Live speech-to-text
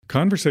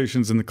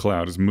Conversations in the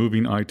Cloud is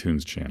moving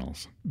iTunes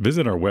channels.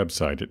 Visit our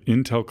website at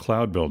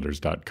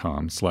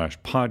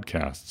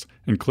intelcloudbuilders.com/podcasts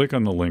and click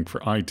on the link for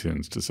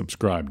iTunes to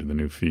subscribe to the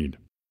new feed.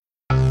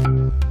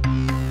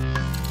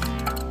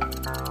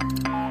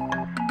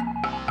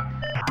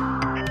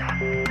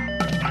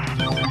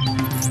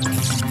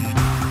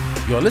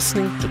 You're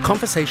listening to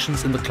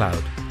Conversations in the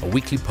Cloud, a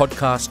weekly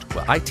podcast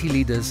where IT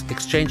leaders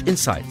exchange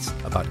insights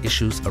about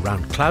issues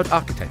around cloud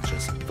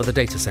architectures for the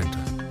data center.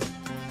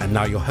 And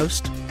now your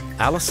host,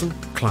 Alison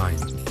Klein.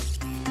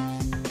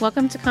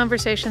 Welcome to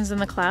Conversations in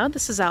the Cloud.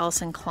 This is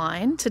Alison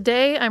Klein.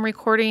 Today I'm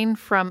recording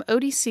from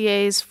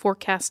ODCA's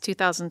Forecast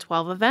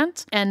 2012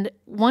 event, and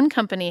one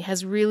company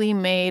has really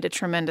made a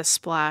tremendous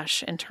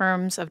splash in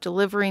terms of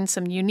delivering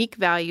some unique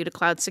value to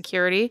cloud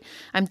security.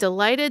 I'm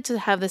delighted to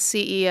have the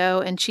CEO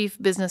and Chief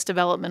Business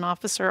Development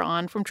Officer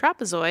on from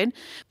Trapezoid.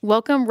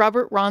 Welcome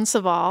Robert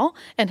Roncesvalles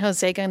and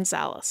Jose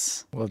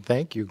Gonzalez. Well,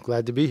 thank you.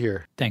 Glad to be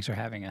here. Thanks for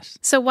having us.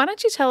 So why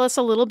don't you tell us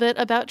a little bit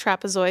about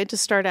Trapezoid to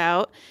start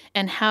out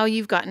and how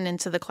you've gotten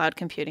into the cloud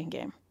computing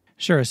game?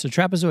 Sure. So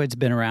Trapezoid's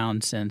been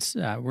around since,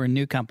 we're a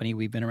new company.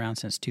 We've been around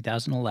since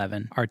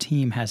 2011. Our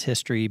team has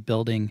history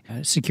building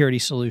security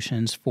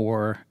solutions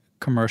for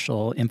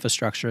commercial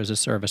infrastructure as a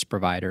service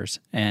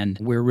providers. And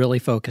we're really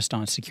focused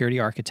on security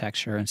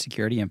architecture and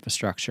security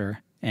infrastructure.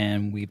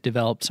 And we've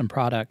developed some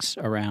products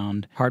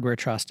around hardware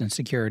trust and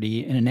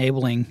security and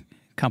enabling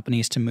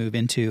companies to move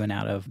into and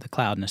out of the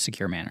cloud in a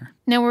secure manner.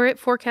 Now we're at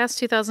Forecast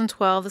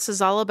 2012. This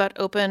is all about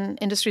open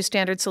industry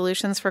standard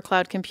solutions for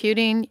cloud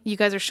computing. You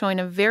guys are showing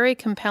a very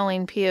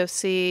compelling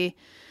POC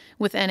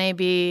with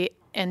NAB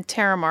and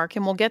Terramark,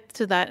 and we'll get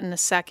to that in a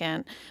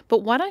second.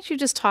 But why don't you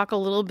just talk a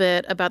little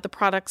bit about the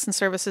products and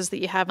services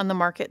that you have on the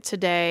market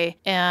today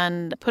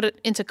and put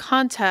it into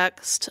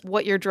context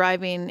what you're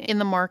driving in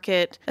the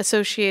market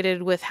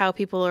associated with how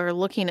people are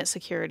looking at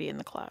security in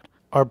the cloud.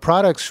 Our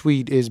product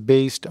suite is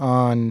based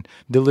on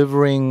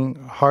delivering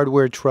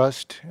hardware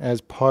trust as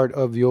part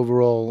of the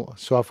overall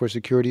software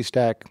security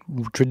stack.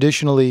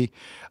 Traditionally,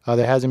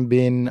 there hasn't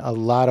been a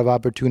lot of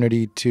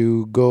opportunity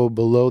to go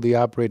below the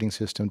operating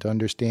system to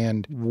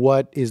understand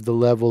what is the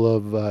level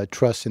of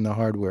trust in the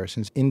hardware.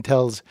 Since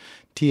Intel's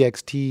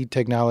TXT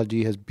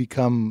technology has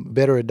become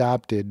better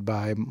adopted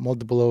by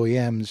multiple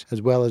OEMs as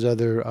well as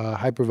other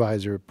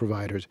hypervisor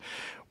providers,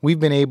 we've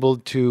been able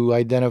to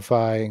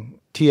identify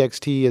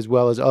TXT as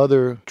well as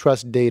other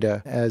trust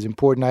data as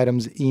important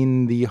items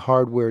in the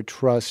hardware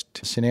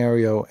trust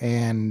scenario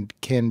and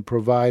can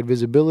provide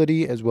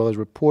visibility as well as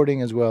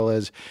reporting as well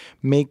as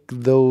make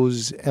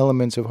those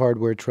elements of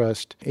hardware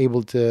trust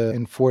able to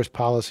enforce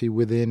policy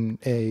within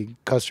a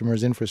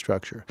customer's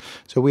infrastructure.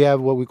 So we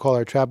have what we call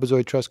our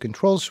Trapezoid Trust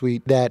Control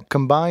Suite that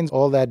combines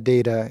all that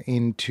data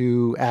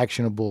into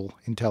actionable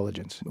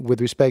intelligence.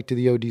 With respect to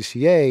the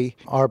ODCA,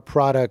 our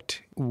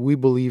product we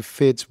believe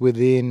fits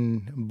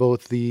within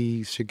both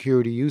the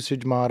security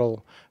usage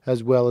model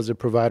as well as a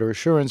provider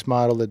assurance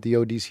model that the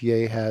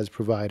ODCA has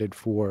provided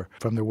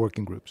from their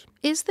working groups.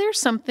 Is there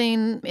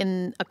something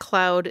in a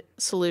cloud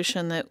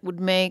solution that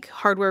would make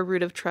hardware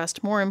root of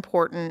trust more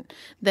important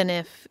than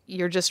if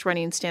you're just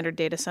running standard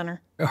data center?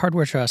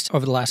 Hardware trust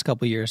over the last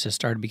couple of years has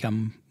started to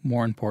become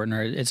more important,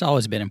 or it's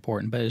always been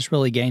important, but it's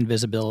really gained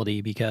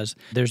visibility because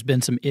there's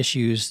been some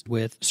issues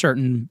with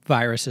certain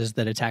viruses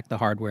that attack the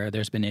hardware.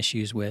 There's been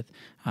issues with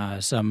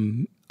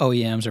some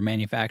OEMs or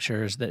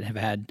manufacturers that have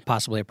had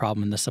possibly a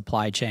problem in the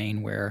supply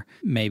chain where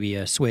maybe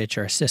a switch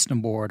or a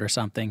system board or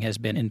something has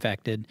been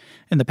infected.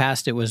 In the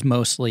past, it was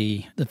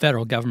mostly the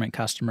federal government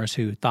customers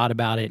who thought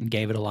about it and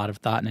gave it a lot of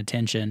thought and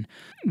attention.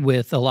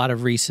 With a lot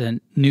of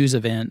recent news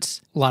events,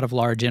 a lot of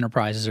large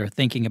enterprises are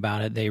thinking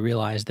about it. They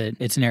realize that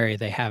it's an area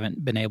they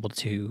haven't been able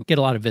to get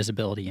a lot of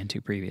visibility into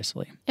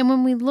previously. And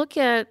when we look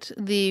at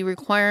the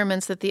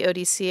requirements that the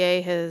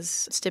ODCA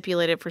has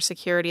stipulated for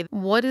security,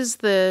 what is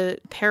the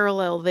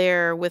parallel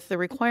there with the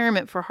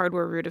requirement for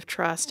hardware root of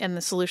trust and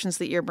the solutions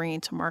that you're bringing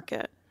to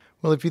market?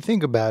 Well, if you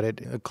think about it,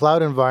 a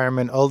cloud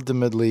environment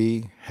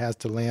ultimately has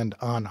to land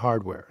on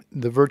hardware.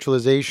 The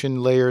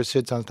virtualization layer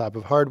sits on top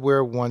of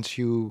hardware. Once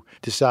you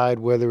decide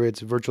whether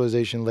it's a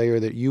virtualization layer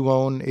that you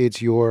own,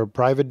 it's your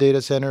private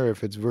data center.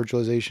 If it's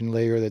virtualization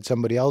layer that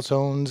somebody else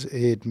owns,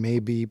 it may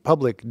be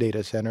public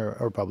data center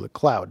or public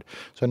cloud.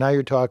 So now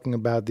you're talking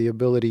about the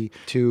ability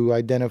to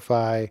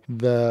identify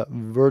the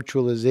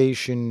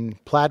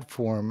virtualization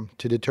platform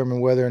to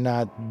determine whether or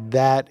not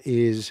that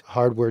is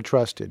hardware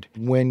trusted.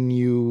 When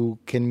you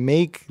can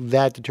make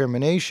that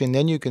determination,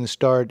 then you can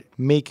start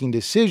making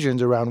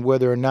decisions around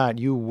whether or not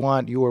you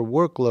want your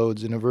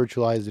workloads in a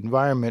virtualized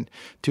environment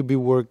to be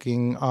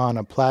working on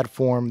a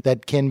platform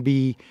that can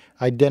be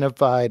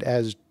identified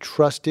as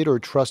trusted or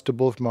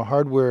trustable from a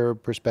hardware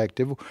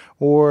perspective,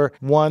 or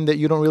one that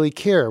you don't really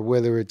care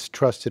whether it's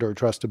trusted or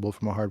trustable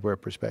from a hardware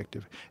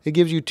perspective. It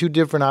gives you two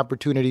different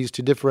opportunities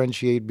to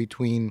differentiate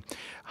between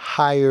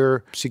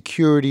higher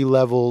security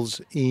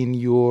levels in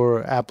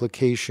your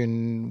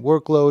application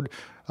workload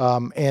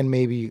and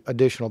maybe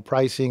additional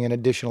pricing and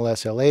additional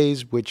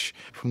SLAs, which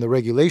from the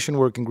regulation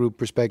working group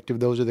perspective,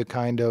 those are the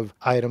kind of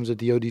items that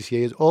the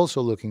ODCA is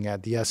also looking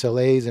at, the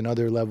SLAs and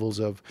other levels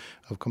of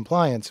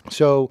compliance.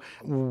 So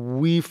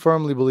we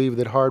firmly believe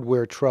that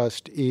hardware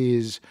trust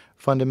is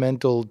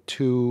fundamental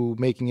to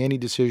making any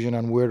decision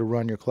on where to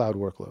run your cloud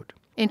workload.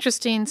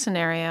 Interesting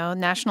scenario.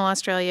 National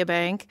Australia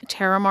Bank,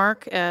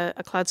 Terramark,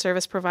 a cloud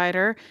service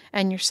provider,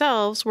 and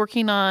yourselves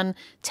working on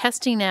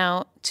testing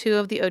out 2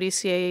 of the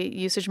ODCA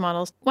usage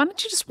models. Why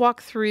don't you just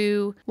walk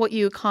through what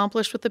you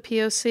accomplished with the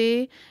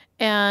POC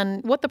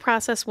and what the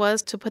process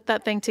was to put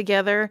that thing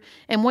together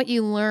and what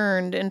you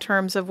learned in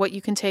terms of what you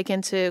can take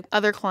into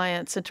other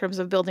clients in terms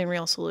of building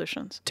real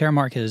solutions?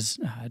 Terramark has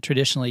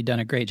traditionally done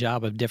a great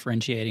job of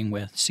differentiating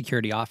with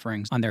security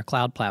offerings on their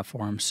cloud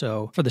platform.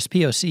 So for this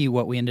POC,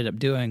 what we ended up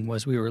doing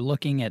was we were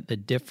looking at the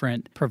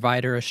different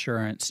provider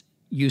assurance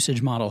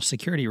usage model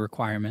security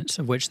requirements,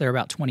 of which there are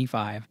about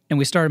 25. And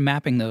we started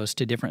mapping those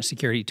to different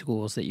security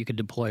tools that you could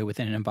deploy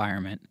within an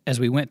environment. As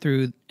we went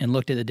through and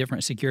looked at the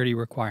different security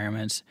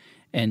requirements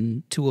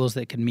and tools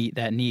that could meet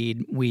that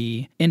need,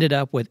 we ended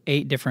up with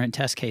 8 different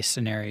test case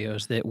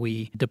scenarios that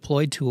we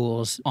deployed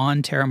tools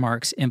on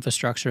Terramark's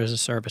infrastructure as a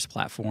service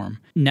platform.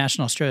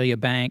 National Australia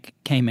Bank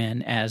came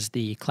in as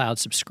the cloud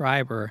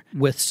subscriber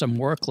with some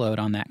workload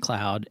on that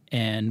cloud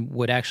and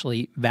would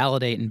actually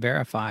validate and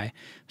verify.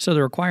 So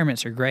the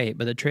requirements are great,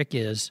 but the trick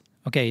is,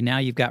 okay, now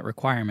you've got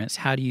requirements.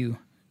 How do you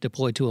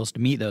deploy tools to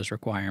meet those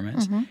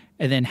requirements? Mm-hmm.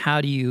 And then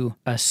how do you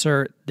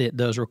assert that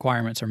those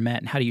requirements are met?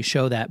 And how do you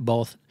show that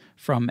both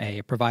from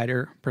a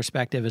provider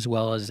perspective as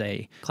well as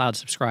a cloud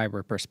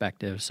subscriber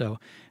perspective? So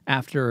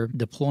after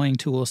deploying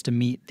tools to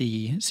meet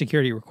the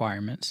security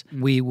requirements,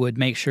 we would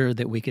make sure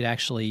that we could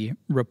actually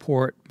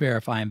report,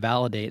 verify, and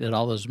validate that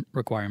all those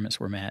requirements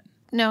were met.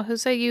 Now,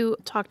 Jose, you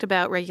talked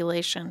about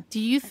regulation. Do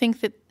you think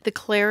that the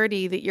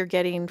clarity that you're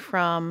getting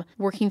from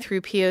working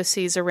through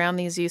POCs around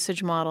these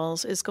usage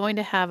models is going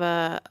to have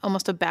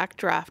almost a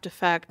backdraft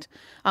effect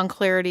on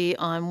clarity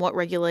on what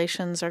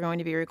regulations are going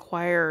to be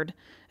required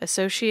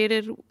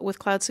associated with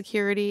cloud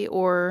security,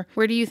 or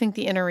where do you think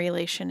the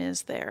interrelation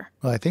is there?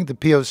 Well, I think the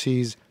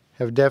POCs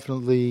have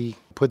definitely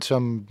put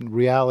some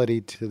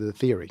reality to the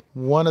theory.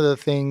 One of the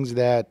things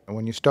that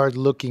when you start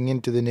looking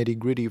into the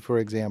nitty-gritty, for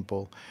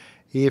example,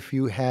 if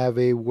you have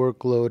a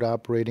workload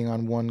operating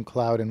on one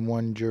cloud in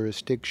one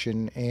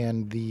jurisdiction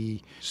and the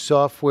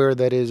software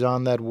that is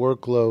on that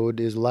workload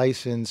is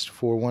licensed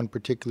for one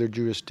particular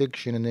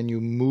jurisdiction, and then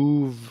you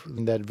move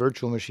that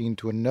virtual machine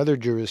to another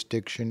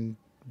jurisdiction,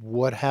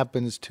 what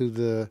happens to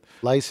the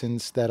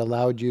license that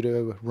allowed you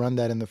to run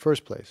that in the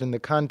first place? In the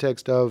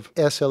context of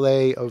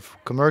SLA, of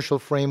commercial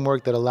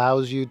framework that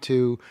allows you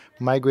to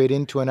migrate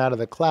into and out of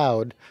the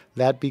cloud,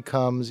 that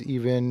becomes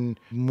even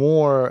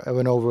more of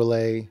an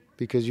overlay,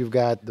 because you've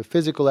got the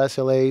physical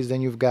SLAs,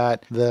 then you've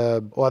got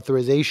the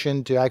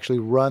authorization to actually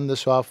run the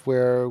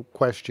software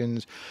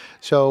questions.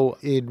 So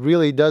it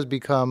really does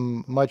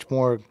become much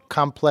more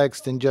complex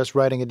than just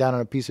writing it down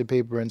on a piece of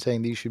paper and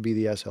saying these should be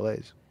the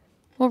SLAs.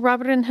 Well,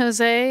 Robert and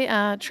Jose,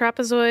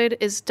 Trapezoid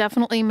is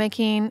definitely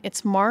making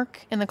its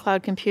mark in the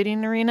cloud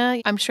computing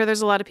arena. I'm sure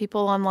there's a lot of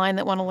people online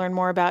that want to learn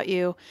more about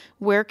you.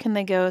 Where can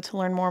they go to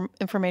learn more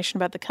information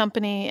about the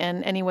company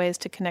and any ways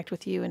to connect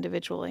with you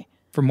individually?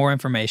 For more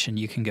information,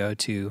 you can go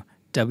to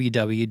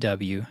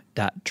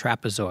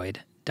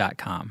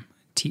www.trapezoid.com,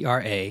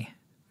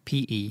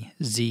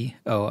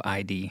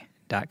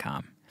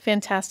 TRAPEZOID.com.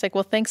 Fantastic.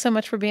 Well, thanks so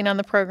much for being on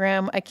the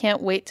program. I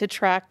can't wait to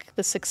track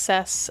the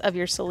success of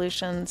your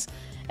solutions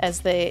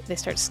as they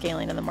start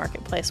scaling in the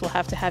marketplace. We'll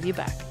have to have you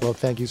back. Well,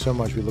 thank you so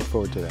much. We look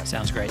forward to that.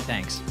 Sounds great.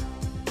 Thanks.